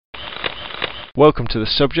Welcome to the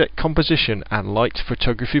Subject, Composition and Light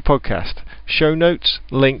Photography Podcast. Show notes,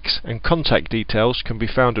 links and contact details can be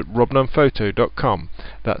found at robnunnphoto.com.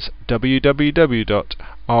 That's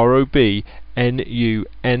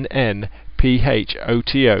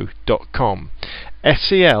www.robnunnphoto.com.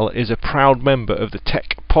 SCL is a proud member of the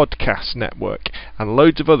Tech Podcast Network, and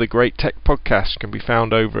loads of other great tech podcasts can be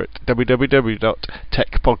found over at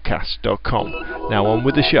www.techpodcast.com. Now on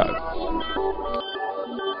with the show.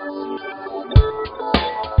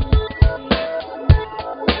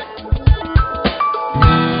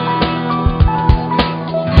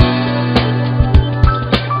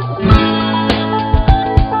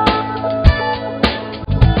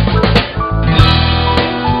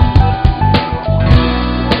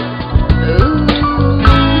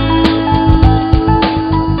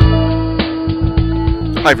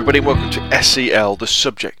 Hi everybody and welcome to SCL, the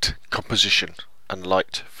Subject, Composition and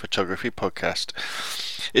Light Photography Podcast.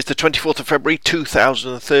 It's the 24th of February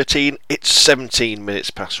 2013, it's 17 minutes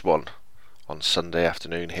past 1 on Sunday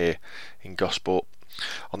afternoon here in Gosport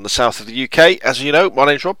on the south of the UK. As you know, my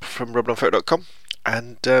name's Rob from robnunnphoto.com,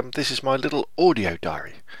 and this is my little audio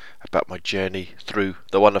diary about my journey through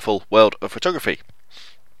the wonderful world of photography.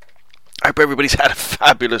 I hope everybody's had a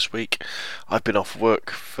fabulous week. I've been off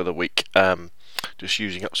work for the week, just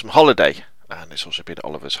using up some holiday, and it's also been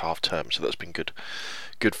Oliver's half term, so that's been good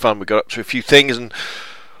fun. We got up to a few things, and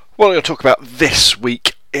what I'm going to talk about this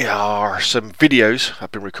week are some videos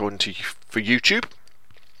I've been recording for YouTube,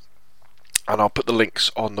 and I'll put the links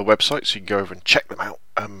on the website so you can go over and check them out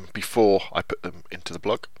before I put them into the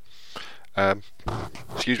blog.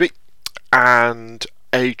 Excuse me. And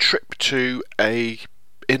a trip to a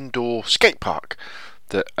indoor skate park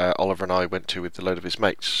that Oliver and I went to with a load of his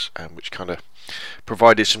mates, which kind of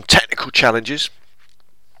provided some technical challenges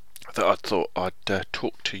that I thought I'd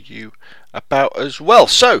talk to you about as well.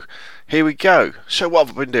 So here we go. So what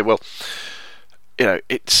have I been doing? Well, you know,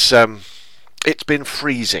 it's been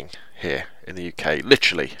freezing here in the UK,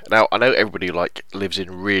 literally. Now I know everybody lives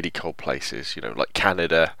in really cold places, you know, like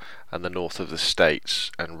Canada and the north of the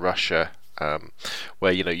States and Russia.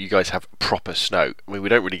 Where you guys have proper snow. I mean, we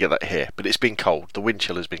don't really get that here, but it's been cold. The wind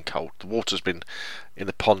chill has been cold. The water's been in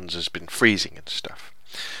the ponds has been freezing and stuff.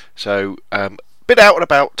 So, been out and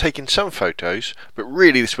about taking some photos, but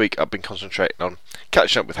really this week I've been concentrating on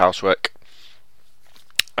catching up with housework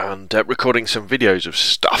and recording some videos of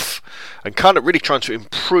stuff, and kind of really trying to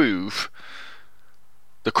improve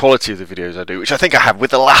the quality of the videos I do, which I think I have.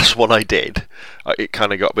 With the last one I did, it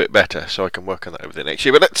kind of got a bit better, so I can work on that over the next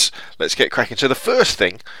year. But let's get cracking. So the first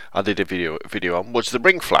thing I did a video on was the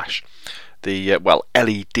ring flash, the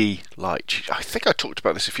LED light. I think I talked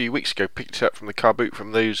about this a few weeks ago. Picked it up from the car boot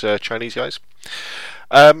from those Chinese guys,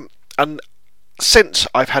 and since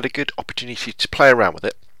I've had a good opportunity to play around with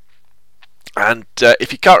it. And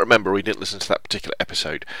if you can't remember or you didn't listen to that particular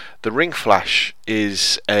episode, the ring flash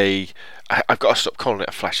is I've got to stop calling it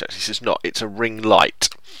a flash actually, it's not, it's a ring light.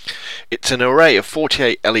 It's an array of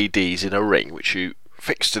 48 LEDs in a ring which you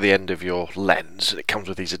fix to the end of your lens, and it comes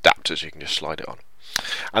with these adapters, you can just slide it on.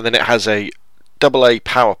 And then it has a AA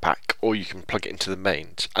power pack, or you can plug it into the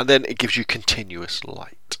mains, and then it gives you continuous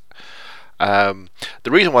light. The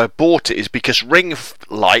reason why I bought it is because ring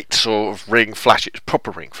lights or ring flashes,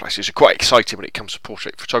 proper ring flashes, are quite exciting when it comes to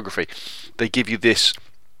portrait photography. They give you this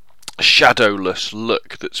shadowless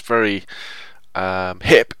look that's very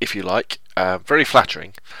hip, if you like, very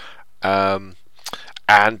flattering, and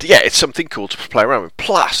yeah, it's something cool to play around with.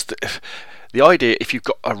 Plus, the idea, if you've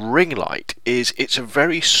got a ring light, is it's a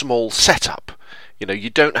very small setup. You know, you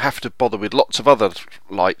don't have to bother with lots of other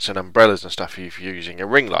lights and umbrellas and stuff if you're using a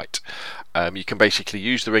ring light. You can basically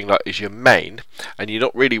use the ring light as your main, and you're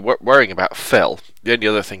not really worrying about fill. The only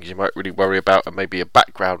other things you might really worry about are maybe a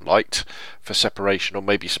background light for separation, or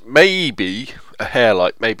maybe a hair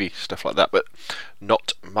light, maybe stuff like that, but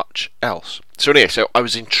not much else. So anyway, so I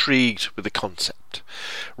was intrigued with the concept.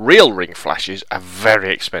 Real ring flashes are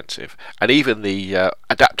very expensive, and even the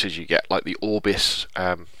adapters you get, like the Orbis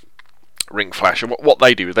ring flash, and what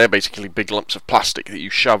they do, they're basically big lumps of plastic that you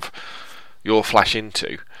shove your flash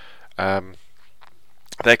into.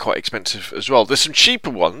 They're quite expensive as well. There's some cheaper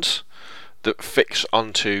ones that fix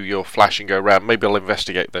onto your flash and go around. Maybe I'll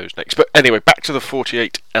investigate those next. But anyway, back to the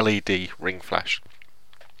 48 LED ring flash.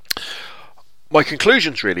 My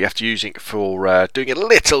conclusions really, after using it for doing a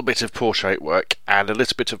little bit of portrait work and a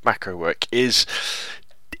little bit of macro work, is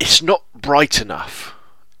it's not bright enough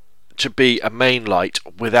to be a main light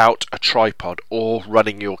without a tripod or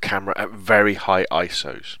running your camera at very high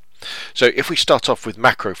ISOs. So if we start off with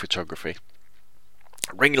macro photography,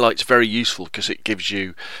 ring light's very useful because it gives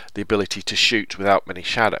you the ability to shoot without many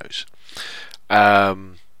shadows.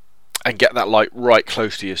 and get that light right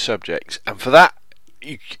close to your subject. And for that,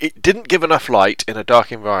 it didn't give enough light in a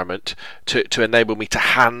dark environment to enable me to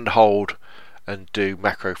handhold and do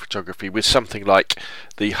macro photography with something like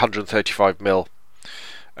the 135mm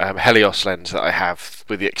Helios lens that I have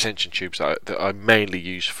with the extension tubes that I mainly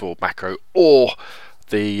use for macro, or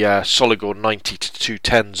the Soligor 90 to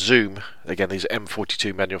 210 zoom. Again, these are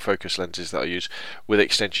M42 manual focus lenses that I use with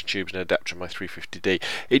extension tubes and adapter on my 350D.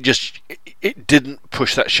 It didn't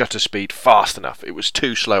push that shutter speed fast enough. It was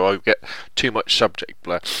too slow. I would get too much subject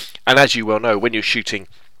blur. And as you well know, when you're shooting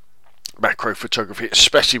macro photography,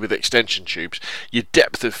 especially with extension tubes, your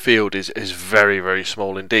depth of field is very, very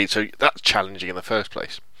small indeed. So that's challenging in the first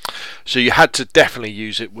place. So you had to definitely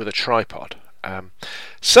use it with a tripod.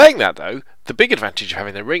 Saying that though, the big advantage of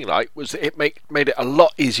having the ring light was that it made it a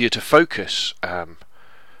lot easier to focus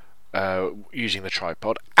using the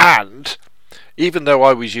tripod. And even though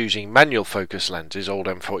I was using manual focus lenses, old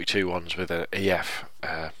M42 ones with an EF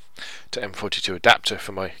to M42 adapter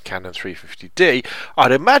for my Canon 350D,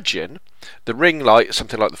 I'd imagine the ring light,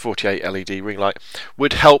 something like the 48 LED ring light,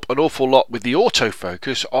 would help an awful lot with the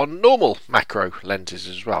autofocus on normal macro lenses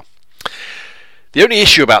as well. The only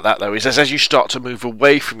issue about that though is as you start to move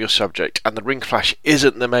away from your subject and the ring flash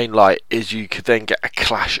isn't the main light, is you could then get a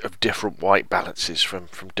clash of different white balances from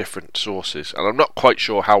different sources. And I'm not quite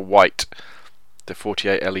sure how white the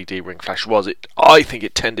 48 LED ring flash was. I think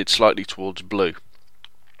it tended slightly towards blue.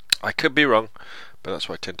 I could be wrong, but that's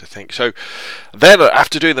what I tend to think. So then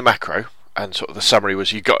after doing the macro, and sort of the summary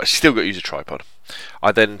was you still got to use a tripod,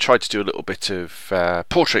 I then tried to do a little bit of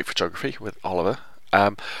portrait photography with Oliver.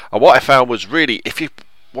 And what I found was really, if you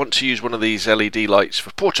want to use one of these LED lights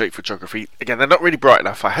for portrait photography, again, they're not really bright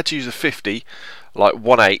enough. I had to use a 50, like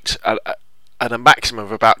 1.8, and a maximum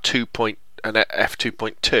of about an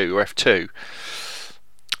f2.2 or f2,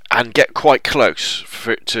 and get quite close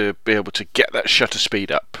for it to be able to get that shutter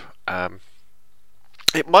speed up.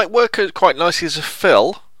 It might work quite nicely as a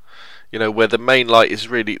fill, where the main light is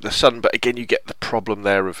really the sun, but again, you get the problem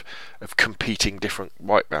there of competing different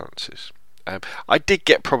white balances. I did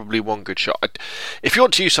get probably one good shot. If you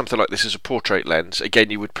want to use something like this as a portrait lens, again,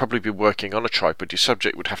 you would probably be working on a tripod. Your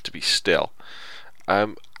subject would have to be still,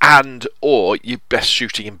 or you're best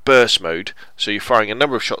shooting in burst mode, so you're firing a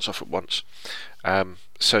number of shots off at once,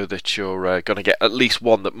 so that you're going to get at least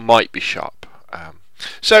one that might be sharp.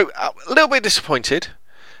 So a little bit disappointed.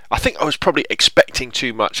 I think I was probably expecting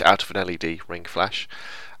too much out of an LED ring flash.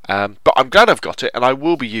 But I'm glad I've got it, and I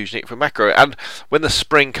will be using it for macro. And when the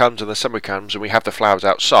spring comes and the summer comes and we have the flowers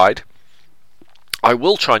outside, I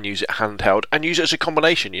will try and use it handheld and use it as a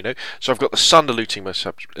combination, So I've got the sun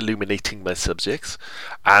illuminating my subjects,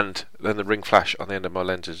 and then the ring flash on the end of my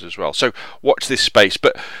lenses as well. So watch this space.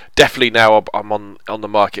 But definitely now I'm on the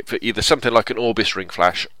market for either something like an Orbis ring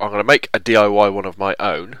flash. I'm going to make a DIY one of my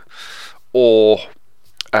own, or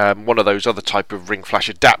one of those other type of ring flash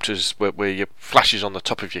adapters where your flash is on the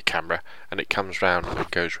top of your camera and it comes round and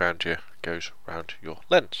goes round your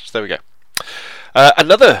lens. So there we go.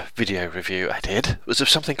 Another video review I did was of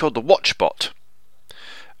something called the WatchBot.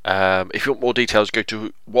 If you want more details, go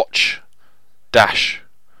to watch-bot.co.uk.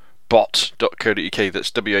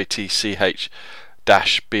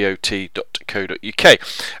 That's watch-bot.co.uk,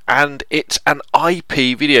 and it's an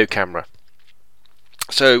IP video camera.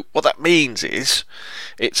 So what that means is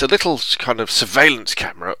it's a little kind of surveillance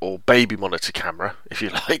camera, or baby monitor camera, if you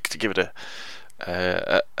like, to give it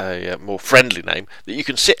a more friendly name, that you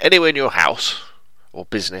can sit anywhere in your house or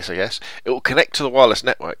business, I guess. It will connect to the wireless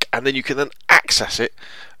network, and then you can then access it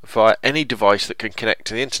via any device that can connect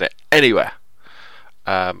to the internet anywhere.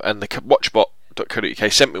 And the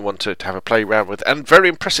watchbot.co.uk sent me one to have a play around with, and very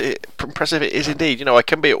impressive it is indeed. I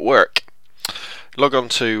can be at work, log on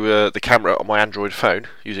to the camera on my Android phone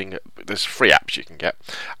using, there's free apps you can get,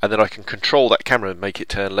 and then I can control that camera and make it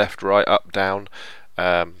turn left, right, up, down,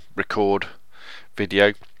 record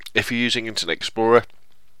video. If you're using Internet Explorer,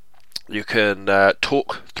 you can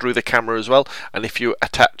talk through the camera as well, and if you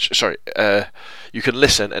you can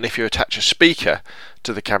listen, and if you attach a speaker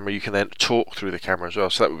to the camera, you can then talk through the camera as well.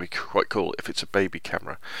 So that would be quite cool if it's a baby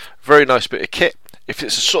camera. Very nice bit of kit. If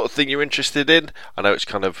it's the sort of thing you're interested in, I know it's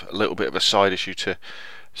kind of a little bit of a side issue to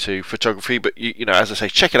photography, but as I say,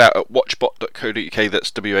 check it out at watchbot.co.uk.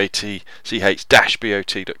 That's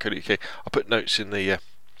watch-bot.co.uk. I'll put notes in the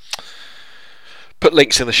put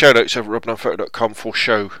links in the show notes over at robnunphoto.com for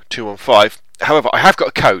show 215. However, I have got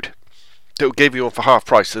a code they'll give you one for half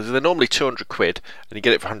price. So they're normally 200 quid, and you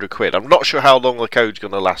get it for 100 quid. I'm not sure how long the code's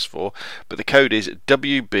going to last for, but the code is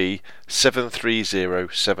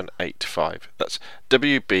WB730785. That's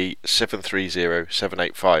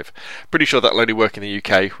WB730785. Pretty sure that'll only work in the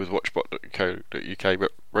UK with watchbot.co.uk,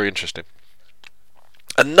 but very interesting.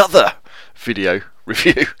 Another video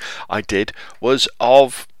review I did was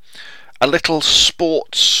of a little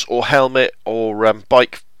sports or helmet or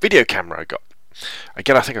bike video camera I got.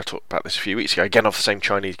 Again, I think I talked about this a few weeks ago. Again, off the same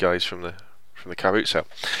Chinese guys from the car boot sale,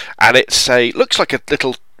 and looks like a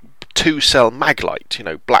little 2-cell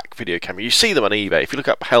Maglite, black video camera. You see them on eBay. If you look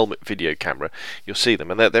up helmet video camera, you'll see them,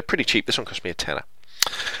 and they're pretty cheap. This one cost me a tenner.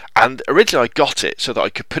 And originally I got it so that I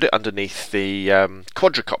could put it underneath the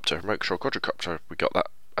quadricopter, remote control quadricopter. We got that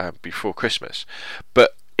before Christmas,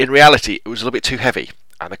 but in reality it was a little bit too heavy,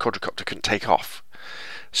 and the quadricopter couldn't take off.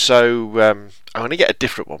 So I'm going to get a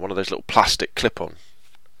different one of those little plastic clip-on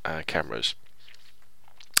cameras.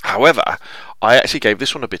 However, I actually gave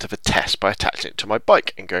this one a bit of a test by attaching it to my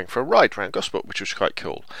bike and going for a ride around Gosport, which was quite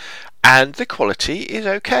cool. And the quality is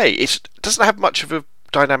okay. It doesn't have much of a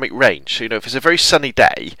dynamic range. So, if it's a very sunny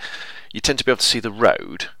day, you tend to be able to see the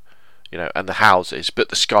road, and the houses, but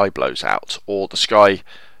the sky blows out, or the sky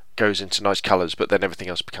goes into nice colours, but then everything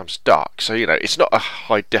else becomes dark. So, it's not a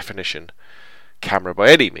high definition camera by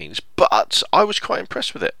any means, but I was quite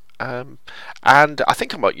impressed with it, and I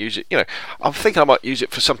think I might use it. I'm thinking I might use it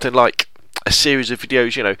for something like a series of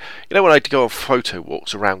videos. When I go on photo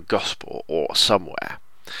walks around Gosport or somewhere,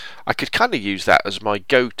 I could kind of use that as my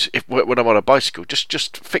go-to when I'm on a bicycle.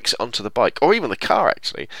 Just fix it onto the bike, or even the car.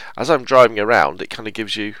 Actually, as I'm driving around, it kind of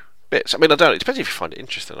gives you bits. I mean, I don't know. It depends if you find it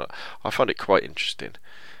interesting or not. I find it quite interesting.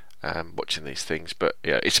 Watching these things, but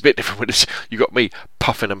yeah, it's a bit different when you got me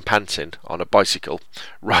puffing and panting on a bicycle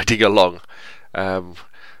riding along.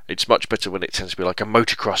 It's much better when it tends to be like a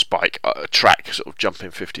motocross bike, a track sort of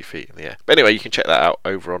jumping 50 feet in the air. But anyway, you can check that out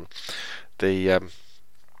over on the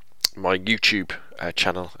my YouTube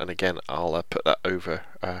channel, and again I'll put that over,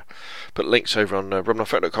 put links over on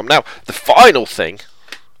robnonphoto.com. Now, the final thing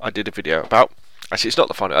I did a video about, actually it's not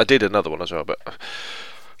the final, I did another one as well, but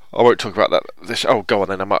I won't talk about that. Oh, go on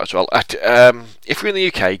then. I might as well. If you're in the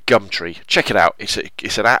UK, Gumtree, check it out.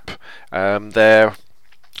 It's an app. They're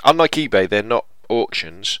unlike eBay. They're not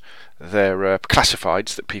auctions. They're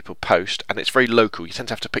classifieds that people post, and it's very local. You tend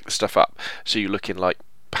to have to pick the stuff up. So you look in like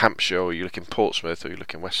Hampshire, or you look in Portsmouth, or you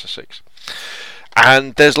look in West Sussex.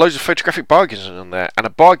 And there's loads of photographic bargains on there. And a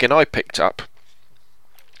bargain I picked up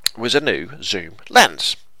was a new zoom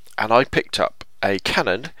lens, and I picked up a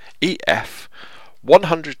Canon EF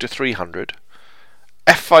 100-300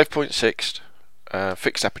 f5.6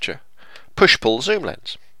 fixed aperture push-pull zoom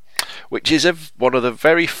lens, which is one of the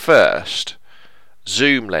very first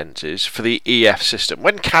zoom lenses for the EF system.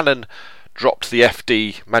 When Canon dropped the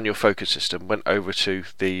FD manual focus system, went over to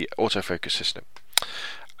the autofocus system,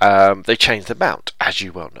 they changed the mount, as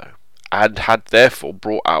you well know, and had therefore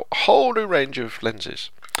brought out a whole new range of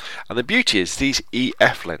lenses. And the beauty is these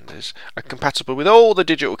EF lenses are compatible with all the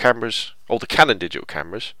digital cameras, all the Canon digital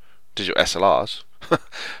cameras, digital SLRs, that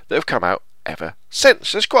have come out ever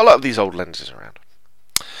since. There's quite a lot of these old lenses around.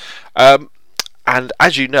 And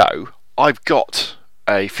as you know, I've got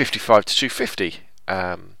a 55-250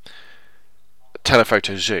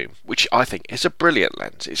 telephoto zoom, which I think is a brilliant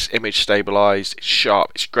lens. It's image stabilized, it's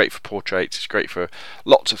sharp, it's great for portraits, it's great for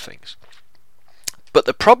lots of things. But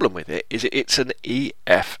the problem with it is it's an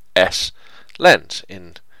EFS lens,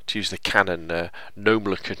 to use the Canon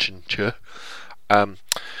nomenclature,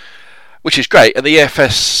 which is great. And the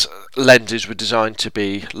EFS lenses were designed to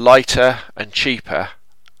be lighter and cheaper,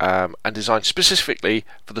 and designed specifically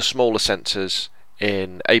for the smaller sensors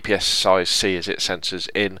in APS size C as it sensors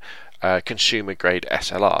in consumer grade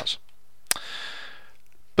SLRs.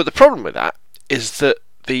 But the problem with that is that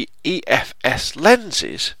the EFS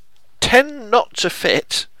lenses tend not to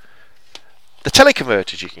fit the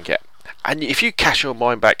teleconverters you can get. And if you cast your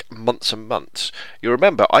mind back months and months, you'll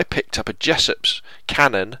remember I picked up a Jessop's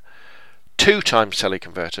Canon 2x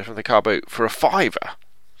teleconverter from the car boot for a £5,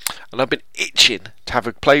 and I've been itching to have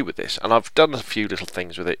a play with this, and I've done a few little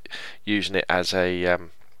things with it, using it as a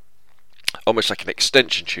almost like an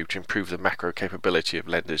extension tube to improve the macro capability of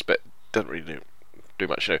lenses, but doesn't really do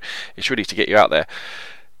much. It's really to get you out there.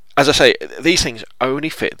 As I say, these things only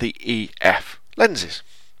fit the EF lenses.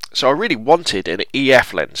 So I really wanted an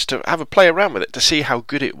EF lens to have a play around with it, to see how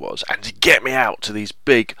good it was, and to get me out to these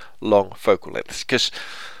big, long focal lengths. Because,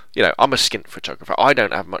 I'm a skint photographer. I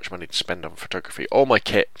don't have much money to spend on photography. All my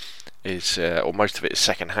kit is, or most of it is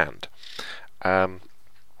second hand.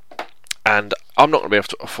 and I'm not going to be able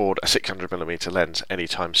to afford a 600mm lens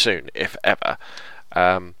anytime soon, if ever.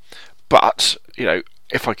 But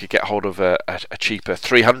if I could get hold of a cheaper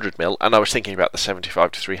 300mm, and I was thinking about the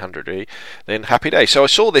 75 to 300, then happy day. So I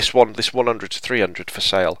saw this 100 to 300 for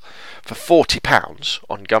sale for £40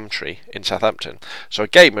 on Gumtree in Southampton. So I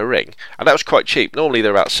gave him a ring, and that was quite cheap. Normally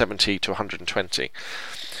they're about 70 to 120.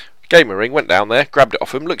 Gave him a ring, went down there, grabbed it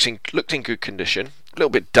off him. Looked in good condition, a little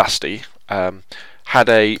bit dusty. Had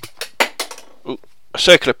a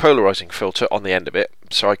circular polarizing filter on the end of it,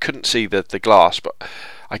 so I couldn't see the glass, but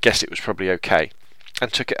I guess it was probably okay.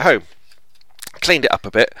 And took it home, cleaned it up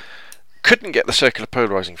a bit, couldn't get the circular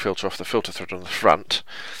polarizing filter off the filter thread on the front,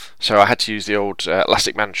 so I had to use the old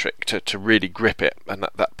elastic band trick to really grip it, and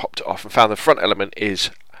that popped it off, and found the front element is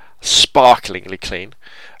sparklingly clean.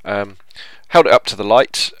 Held it up to the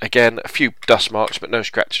light, again a few dust marks but no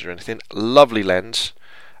scratches or anything. Lovely lens,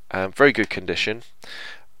 very good condition,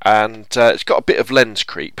 and it's got a bit of lens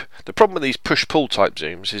creep. The problem with these push-pull type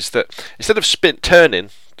zooms is that instead of turning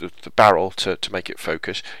the barrel to make it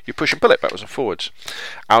focus, you push and pull it backwards and forwards,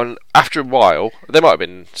 and after a while, they might have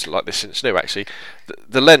been like this since new actually,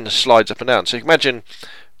 the lens slides up and down. So you can imagine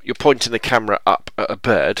you're pointing the camera up at a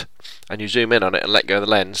bird and you zoom in on it and let go of the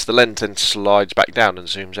lens then slides back down and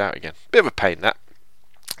zooms out again. Bit of a pain that,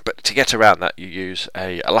 but to get around that you use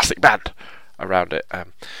a elastic band around it.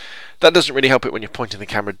 That doesn't really help it when you're pointing the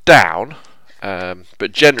camera down,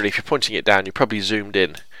 but generally if you're pointing it down you're probably zoomed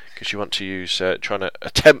in, because you want to use trying to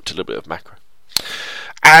attempt a little bit of macro.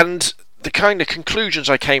 And the kind of conclusions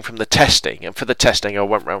I came from the testing, and for the testing I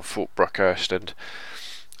went around Fort Brookhurst and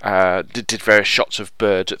did various shots of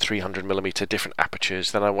birds at 300mm different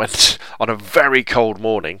apertures. Then I went on a very cold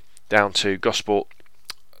morning down to Gosport,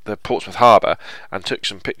 the Portsmouth Harbour, and took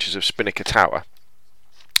some pictures of Spinnaker Tower.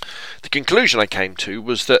 The conclusion I came to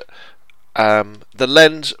was that the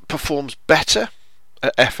lens performs better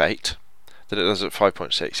at f8 than it does at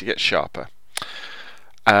 5.6. It gets sharper,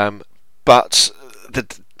 but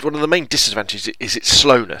one of the main disadvantages is its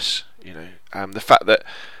slowness. The fact that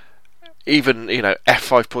even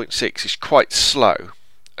f5.6 is quite slow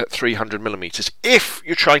at 300mm if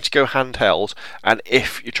you're trying to go handheld and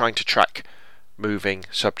if you're trying to track moving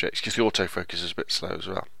subjects, because the autofocus is a bit slow as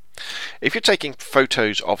well. If you're taking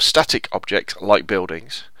photos of static objects like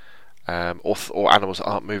buildings or animals that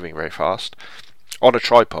aren't moving very fast on a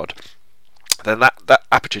tripod, then that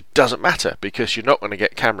aperture doesn't matter, because you're not going to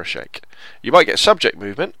get camera shake. You might get subject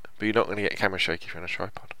movement, but you're not going to get camera shake if you're on a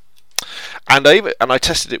tripod. And I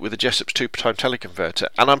tested it with the Jessup's 2x teleconverter,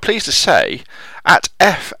 and I'm pleased to say at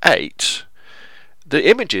f8 the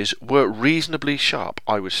images were reasonably sharp.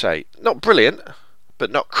 I would say not brilliant,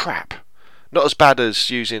 but not crap. Not as bad as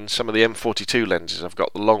using some of the M42 lenses. I've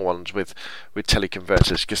got the long ones with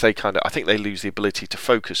teleconverters, because I think they lose the ability to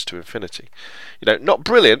focus to infinity. Not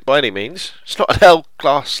brilliant by any means. It's not an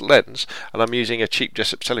L-class lens, and I'm using a cheap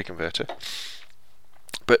Jessup's teleconverter,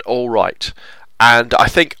 but all right. And I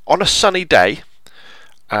think on a sunny day,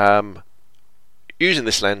 using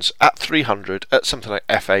this lens at 300 at something like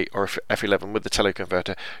f8 or f11 with the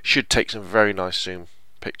teleconverter should take some very nice zoom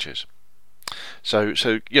pictures. So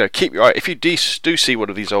keep your eye. If you do see one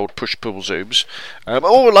of these old push-pull zooms,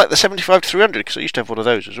 or like the 75 to 300, because I used to have one of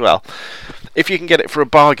those as well, if you can get it for a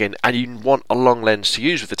bargain and you want a long lens to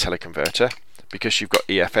use with the teleconverter because you've got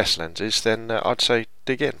EFS lenses, then I'd say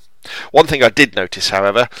dig in. One thing I did notice,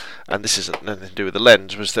 however, and this isn't nothing to do with the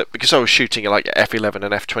lens, was that because I was shooting like f11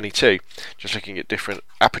 and f22, just looking at different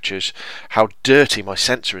apertures, how dirty my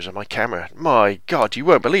sensor is on my camera. My God, you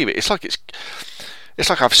won't believe it. It's like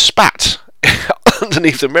I've spat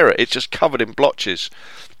underneath the mirror. It's just covered in blotches.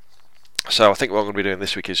 So I think what I'm going to be doing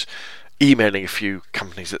this week is emailing a few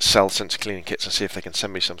companies that sell sensor cleaning kits and see if they can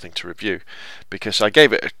send me something to review, because I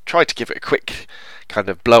tried to give it a quick kind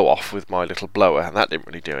of blow off with my little blower, and that didn't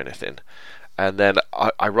really do anything. And then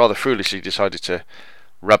I rather foolishly decided to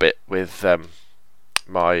rub it with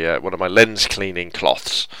my one of my lens cleaning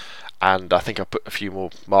cloths, and I think I put a few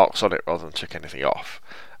more marks on it rather than took anything off.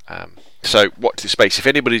 So watch this space. If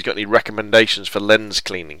anybody's got any recommendations for lens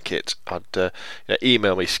cleaning kit, I'd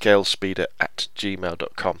email me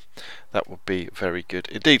scalespeeder@gmail.com. That would be very good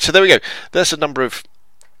indeed. So there we go. There's a number of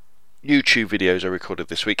YouTube videos I recorded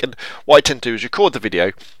this week, and what I tend to do is record the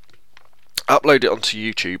video, upload it onto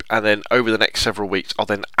YouTube, and then over the next several weeks I'll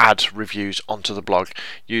then add reviews onto the blog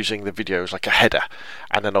using the video as like a header,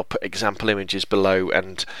 and then I'll put example images below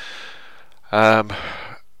and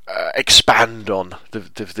expand on the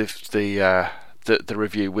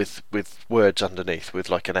review with words underneath, with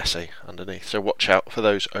like an essay underneath. So watch out for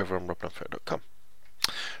those over on robnunphoto.com.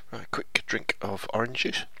 Right, quick drink of orange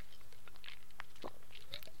juice.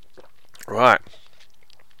 Right.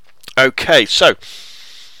 Okay, so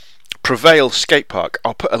Prevail Skate Park.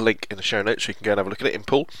 I'll put a link in the show notes so you can go and have a look at it in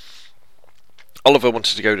Poole. Oliver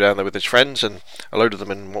wanted to go down there with his friends, and a load of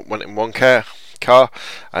them went in one car,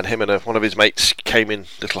 and him and one of his mates came in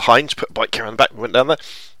little Heinz, put a bike carrier on the back, and went down there.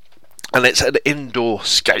 And it's an indoor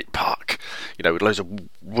skate park, with loads of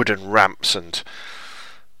wooden ramps and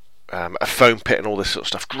a foam pit and all this sort of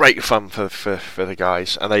stuff. Great fun for the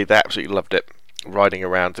guys, and they absolutely loved it, riding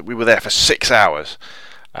around. We were there for 6 hours.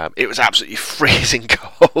 It was absolutely freezing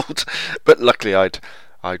cold, but luckily I'd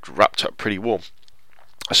wrapped up pretty warm.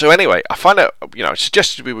 So anyway, I find out, I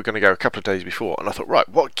suggested we were going to go a couple of days before, and I thought, right,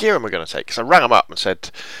 what gear am I going to take? Because I rang them up and said,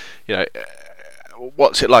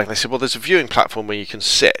 what's it like? And they said, well, there's a viewing platform where you can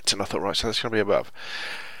sit. And I thought, right, so that's going to be above.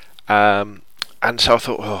 And so I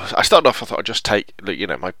thought, I started off, I thought I'd just take,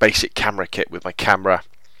 my basic camera kit with my camera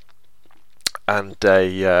and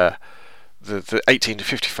the 18 to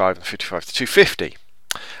 55 and 55 to 250.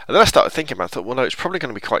 And then I started thinking about it, I thought, well, no, it's probably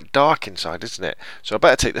going to be quite dark inside, isn't it? So I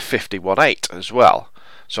better take the 50-1.8 as well.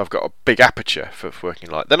 So I've got a big aperture for working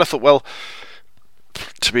light. Then I thought, well,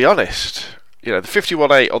 to be honest, the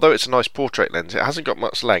 50-1.8, although it's a nice portrait lens, it hasn't got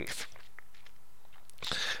much length.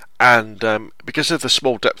 And because of the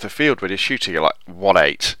small depth of field when you're shooting at like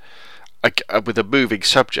 1.8, with a moving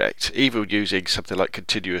subject, even using something like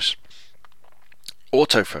continuous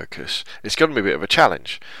autofocus, it's going to be a bit of a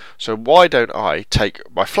challenge. So why don't I take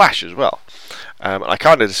my flash as well? And I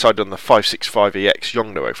kind of decided on the 565EX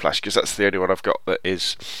Yongnuo flash, because that's the only one I've got that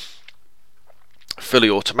is fully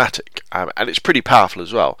automatic, and it's pretty powerful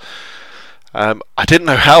as well. I didn't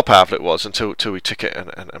know how powerful it was until we took it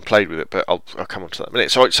and played with it, but I'll come on to that in a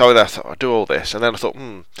minute. So I thought I'd do all this, and then I thought,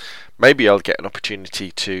 maybe I'll get an opportunity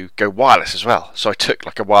to go wireless as well. So I took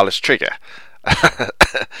like a wireless trigger.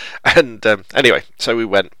 And anyway, so we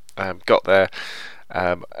went, got there,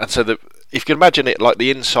 and so if you can imagine it like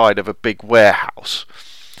the inside of a big warehouse,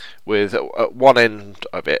 with at one end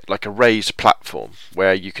of it like a raised platform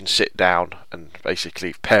where you can sit down and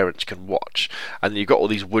basically parents can watch, and you've got all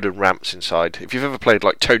these wooden ramps inside. If you've ever played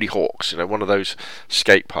like Tony Hawk's, one of those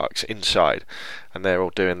skate parks inside, and they're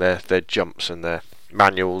all doing their jumps and their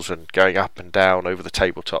manuals and going up and down over the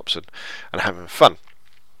tabletops and having fun.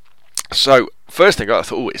 So first thing I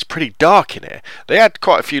thought, it's pretty dark in here. They had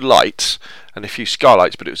quite a few lights and a few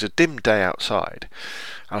skylights, but it was a dim day outside.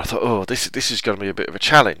 And I thought, this is going to be a bit of a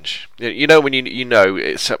challenge. When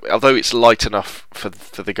it's although it's light enough for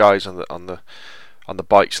the guys on the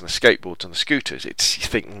bikes and the skateboards and the scooters, you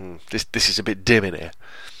think this is a bit dim in here.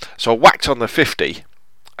 So I whacked on the 50,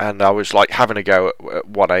 and I was like having a go at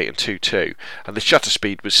 1.8 and 2.2, and the shutter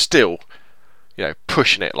speed was still,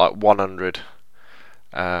 pushing it like 100.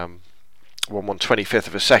 1/25th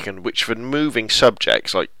of a second, which for moving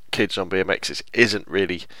subjects like kids on BMXs isn't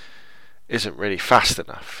really fast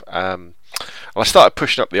enough. I started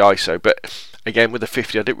pushing up the ISO, but again with the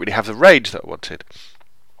 50 I didn't really have the range that I wanted.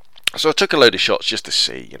 So I took a load of shots just to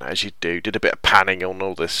see, as you do, did a bit of panning on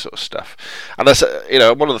all this sort of stuff. And that's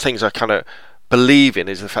one of the things I kind of believe in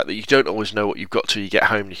is the fact that you don't always know what you've got till you get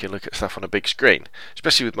home and you can look at stuff on a big screen,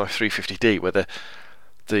 especially with my 350D where the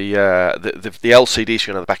LCD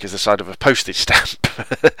screen on the back is the size of a postage stamp.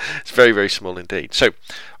 It's very, very small indeed. So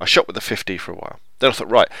I shot with the 50 for a while. Then I thought,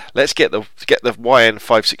 right, let's get the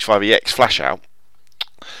YN565EX flash out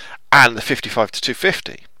and the 55 to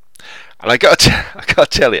 250. And I got to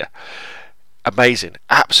tell you, amazing,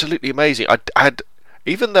 absolutely amazing. I had,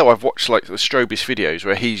 even though I've watched like the Strobis videos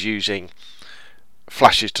where he's using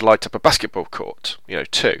flashes to light up a basketball court,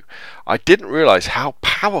 too, I didn't realise how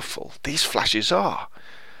powerful these flashes are.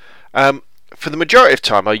 For the majority of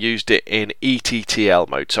time I used it in ETTL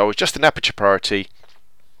mode, so I was just in aperture priority.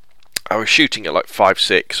 I was shooting at like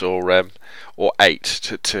 5.6 or 8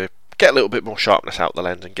 to get a little bit more sharpness out the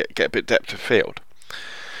lens and get a bit depth of field,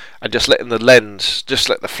 and just letting let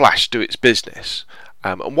the flash do its business.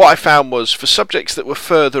 And what I found was for subjects that were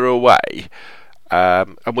further away,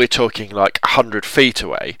 and we're talking like 100 feet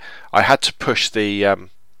away, I had to push the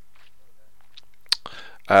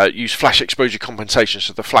use flash exposure compensation,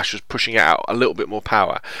 so the flash was pushing out a little bit more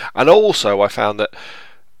power. And also I found that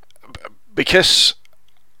because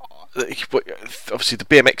obviously the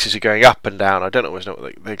BMXs are going up and down, I don't always know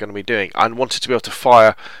what they're going to be doing, I wanted to be able to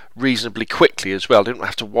fire reasonably quickly as well. I didn't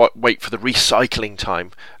have to wait for the recycling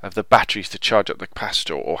time of the batteries to charge up the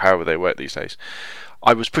capacitor, or however they work these days.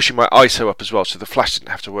 I was pushing my ISO up as well, so the flash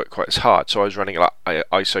didn't have to work quite as hard. So I was running like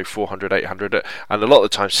ISO 400, 800, and a lot of the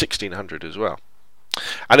time 1600 as well.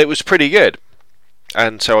 And it was pretty good.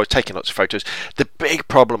 And so I was taking lots of photos. The big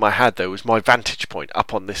problem I had though was my vantage point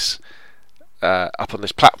up on this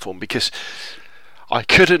platform, because I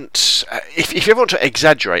couldn't. If you ever want to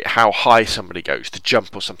exaggerate how high somebody goes to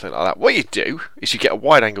jump or something like that, what you do is you get a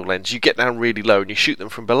wide-angle lens, you get down really low, and you shoot them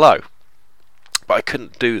from below. But I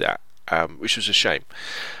couldn't do that, which was a shame.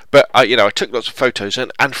 But I took lots of photos,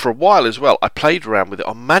 and for a while as well, I played around with it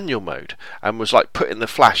on manual mode and was like putting the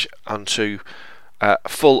flash onto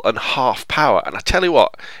full and half power. And I tell you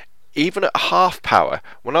what, even at half power,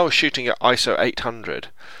 when I was shooting at ISO 800,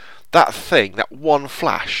 that one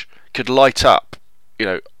flash could light up,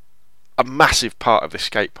 a massive part of this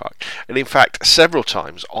skate park. And in fact, several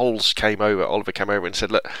times Oliver came over and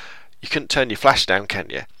said, look, you couldn't turn your flash down, can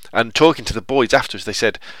you? And talking to the boys afterwards, they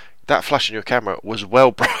said, that flash on your camera was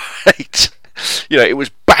well bright. It was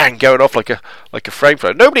bang going off like a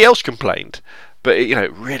flamethrower. Nobody else complained, but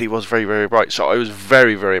it really was very, very bright. So I was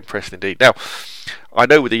very, very impressed indeed. Now, I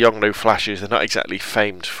know with the Yongnuo flashes, they're not exactly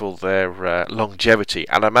famed for their longevity,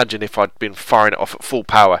 and I imagine if I'd been firing it off at full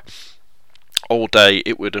power all day,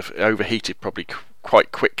 it would have overheated probably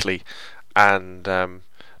quite quickly and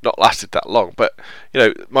not lasted that long. But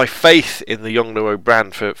my faith in the Yongnuo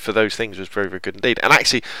brand for those things was very, very good indeed. And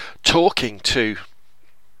actually, talking to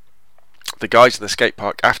the guys in the skate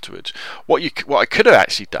park afterwards, what I could have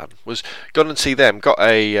actually done was gone and see them, got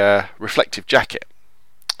a reflective jacket,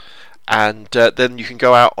 and then you can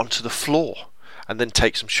go out onto the floor and then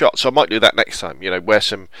take some shots. So I might do that next time. Wear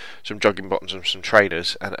some jogging bottoms and some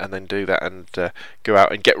trainers, and then do that and go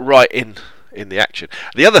out and get right in the action.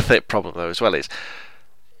 The other problem though as well is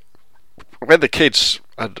when the kids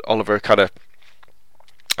and Oliver are kind of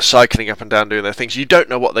cycling up and down doing their things, you don't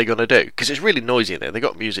know what they're going to do because it's really noisy in there. They've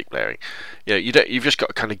got music blaring. You've just got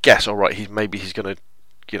to kind of guess. All right, maybe he's going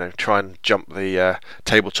to try and jump the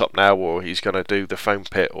tabletop now, or he's going to do the foam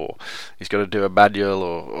pit, or he's going to do a manual,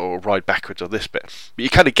 or ride backwards on this bit. But you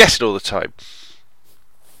kind of guess it all the time.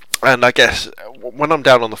 And I guess when I'm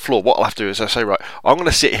down on the floor, what I'll have to do is I say, right, I'm going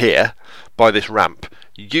to sit here by this ramp.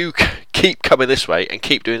 You keep coming this way and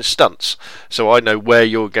keep doing stunts, so I know where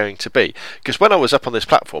you're going to be. Because when I was up on this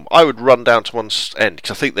platform, I would run down to one end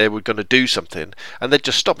because I think they were going to do something, and they'd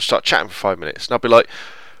just stop and start chatting for 5 minutes, and I'd be like,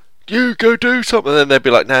 you go do something, and then they'd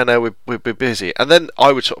be like, no, we're busy. And then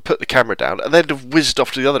I would sort of put the camera down, and they'd have whizzed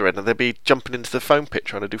off to the other end, and they'd be jumping into the foam pit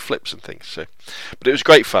trying to do flips and things. But it was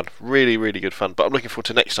great fun, really, really good fun. But I'm looking forward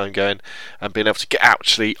to next time going and being able to get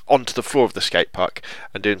actually onto the floor of the skate park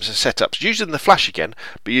and doing some setups, using the flash again,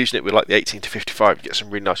 but using it with like the 18-55 to get some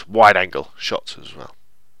really nice wide-angle shots as well.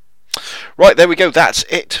 Right, there we go. That's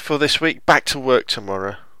it for this week. Back to work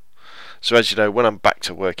tomorrow. So as you know, when I'm back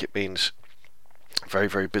to work, it means very,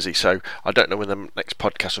 very busy. So I don't know when the next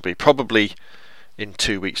podcast will be. Probably in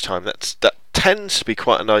 2 weeks' time. That tends to be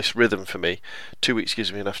quite a nice rhythm for me. 2 weeks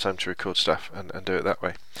gives me enough time to record stuff and do it that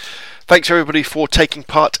way. Thanks everybody for taking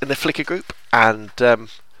part in the Flickr group and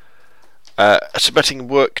submitting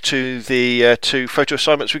work to the 2 photo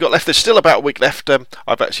assignments we've got left. There's still about a week left.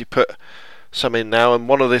 I've actually put some in now, and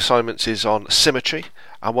one of the assignments is on symmetry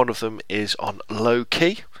and one of them is on low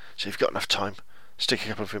key. So if you've got enough time, stick a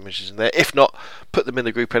couple of images in there. If not, put them in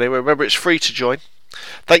the group anyway. Remember, it's free to join.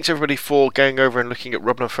 Thanks everybody for going over and looking at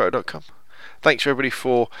robnunphoto.com. Thanks everybody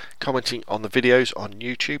for commenting on the videos on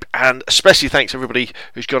YouTube, and especially thanks everybody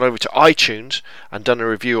who's gone over to iTunes and done a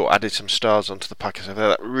review or added some stars onto the podcast over there.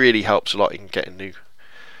 That really helps a lot in getting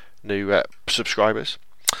new subscribers.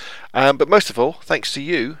 But most of all, thanks to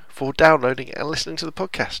you for downloading and listening to the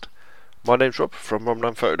podcast. My name's Rob from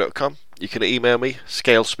robnunphoto.com. You can email me,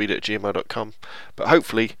 scalespeed@gmail.com. But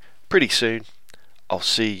hopefully, pretty soon, I'll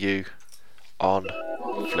see you on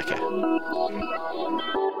Flickr.